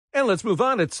And let's move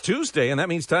on. It's Tuesday, and that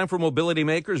means time for Mobility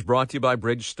Makers, brought to you by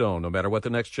Bridgestone. No matter what the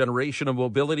next generation of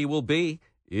mobility will be,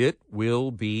 it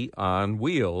will be on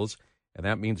wheels, and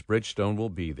that means Bridgestone will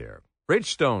be there.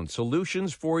 Bridgestone,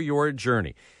 solutions for your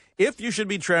journey. If you should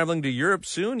be traveling to Europe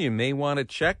soon, you may want to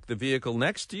check the vehicle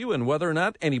next to you and whether or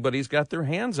not anybody's got their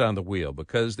hands on the wheel,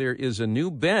 because there is a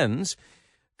new Benz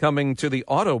coming to the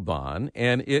Autobahn,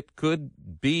 and it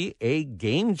could be a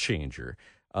game changer.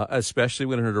 Especially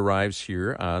when it arrives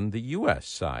here on the U.S.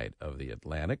 side of the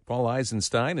Atlantic. Paul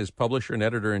Eisenstein is publisher and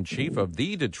editor-in-chief of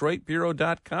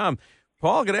TheDetroitBureau.com.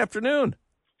 Paul, good afternoon.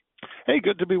 Hey,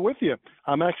 good to be with you.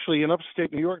 I'm actually in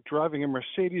upstate New York driving a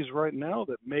Mercedes right now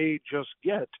that may just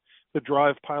get the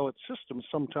Drive Pilot system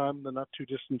sometime in the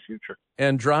not-too-distant future.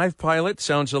 And Drive Pilot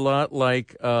sounds a lot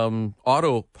like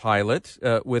Autopilot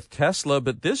with Tesla,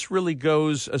 but this really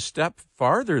goes a step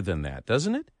farther than that,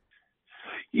 doesn't it?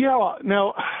 Yeah.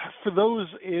 Now, for those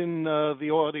in the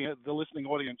listening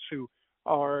audience who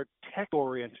are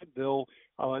tech-oriented, they'll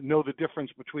know the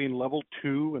difference between level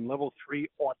 2 and level 3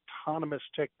 autonomous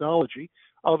technology.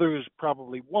 Others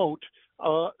probably won't.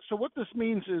 So what this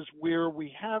means is where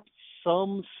we have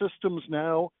some systems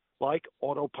now, like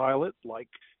Autopilot, like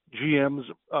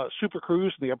GM's Super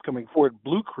Cruise and the upcoming Ford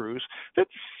Blue Cruise, that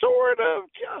sort of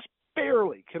just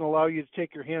barely can allow you to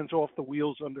take your hands off the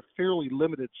wheels under fairly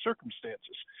limited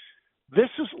circumstances. This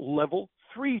is level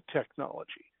 3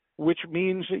 technology, which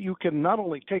means that you can not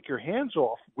only take your hands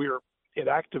off where it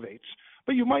activates,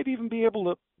 but you might even be able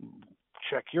to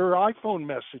check your iPhone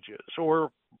messages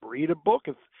or read a book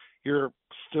if you're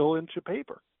still into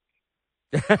paper.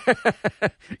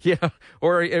 Yeah,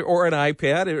 or an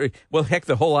iPad. Well, heck,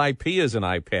 the whole IP is an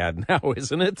iPad now,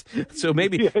 isn't it? So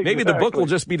maybe Yeah, exactly. Maybe the book will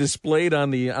just be displayed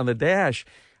on the dash.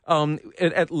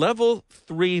 At level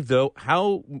 3, though,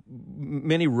 how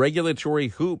many regulatory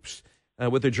hoops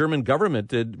with the German government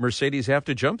did Mercedes have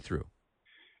to jump through?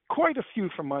 Quite a few,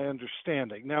 from my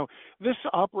understanding. Now, this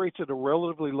operates at a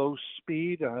relatively low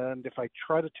speed, and if I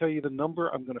try to tell you the number,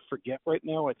 I'm going to forget right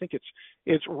now. I think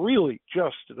it's really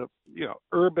just at a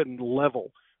urban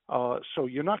level. So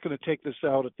you're not going to take this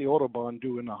out at the Autobahn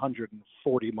doing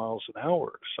 140 miles an hour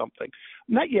or something.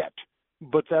 Not yet,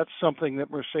 but that's something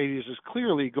that Mercedes is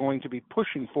clearly going to be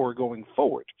pushing for going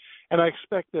forward. And I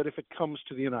expect that if it comes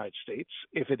to the United States,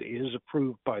 if it is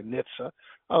approved by NHTSA,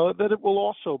 that it will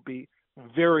also be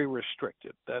very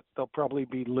restricted, that there'll probably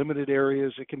be limited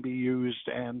areas it can be used,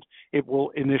 and it will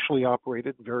initially operate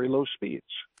at very low speeds.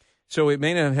 So it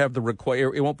may not have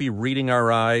it won't be reading our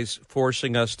eyes,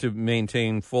 forcing us to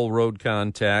maintain full road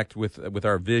contact with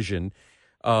our vision.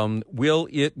 Will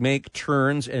it make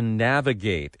turns and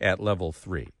navigate at level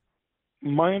 3?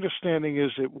 My understanding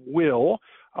is it will.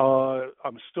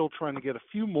 I'm still trying to get a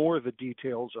few more of the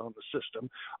details on the system.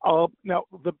 Now,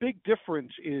 the big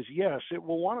difference is, yes, it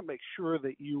will want to make sure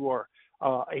that you are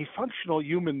a functional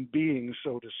human being,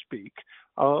 so to speak.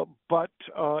 But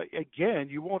again,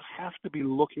 you won't have to be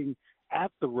looking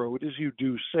at the road as you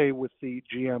do, say, with the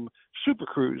GM Super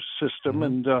Cruise system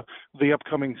and the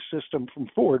upcoming system from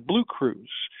Ford, Blue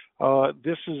Cruise.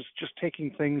 This is just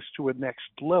taking things to a next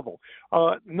level.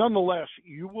 Nonetheless,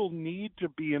 you will need to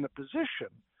be in a position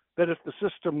that if the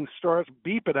system starts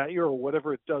beeping at you or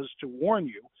whatever it does to warn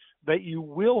you, that you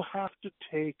will have to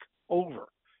take over.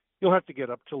 You'll have to get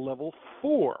up to level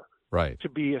 4 to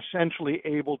be essentially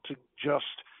able to just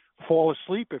fall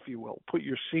asleep, if you will, put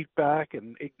your seat back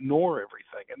and ignore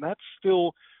everything. And that's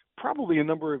still probably a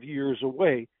number of years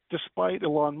away, despite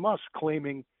Elon Musk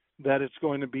claiming that it's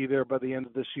going to be there by the end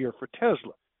of this year for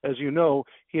Tesla. As you know,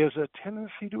 he has a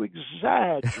tendency to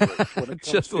exaggerate when it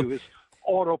comes to his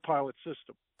autopilot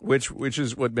system. Which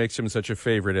is what makes him such a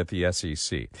favorite at the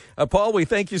SEC. Paul, we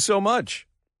thank you so much.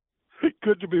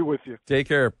 Good to be with you. Take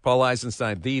care. Paul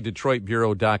Eisenstein,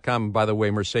 TheDetroitBureau.com. By the way,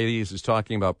 Mercedes is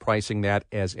talking about pricing that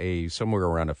as somewhere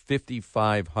around a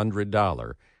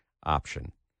 $5,500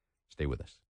 option. Stay with us.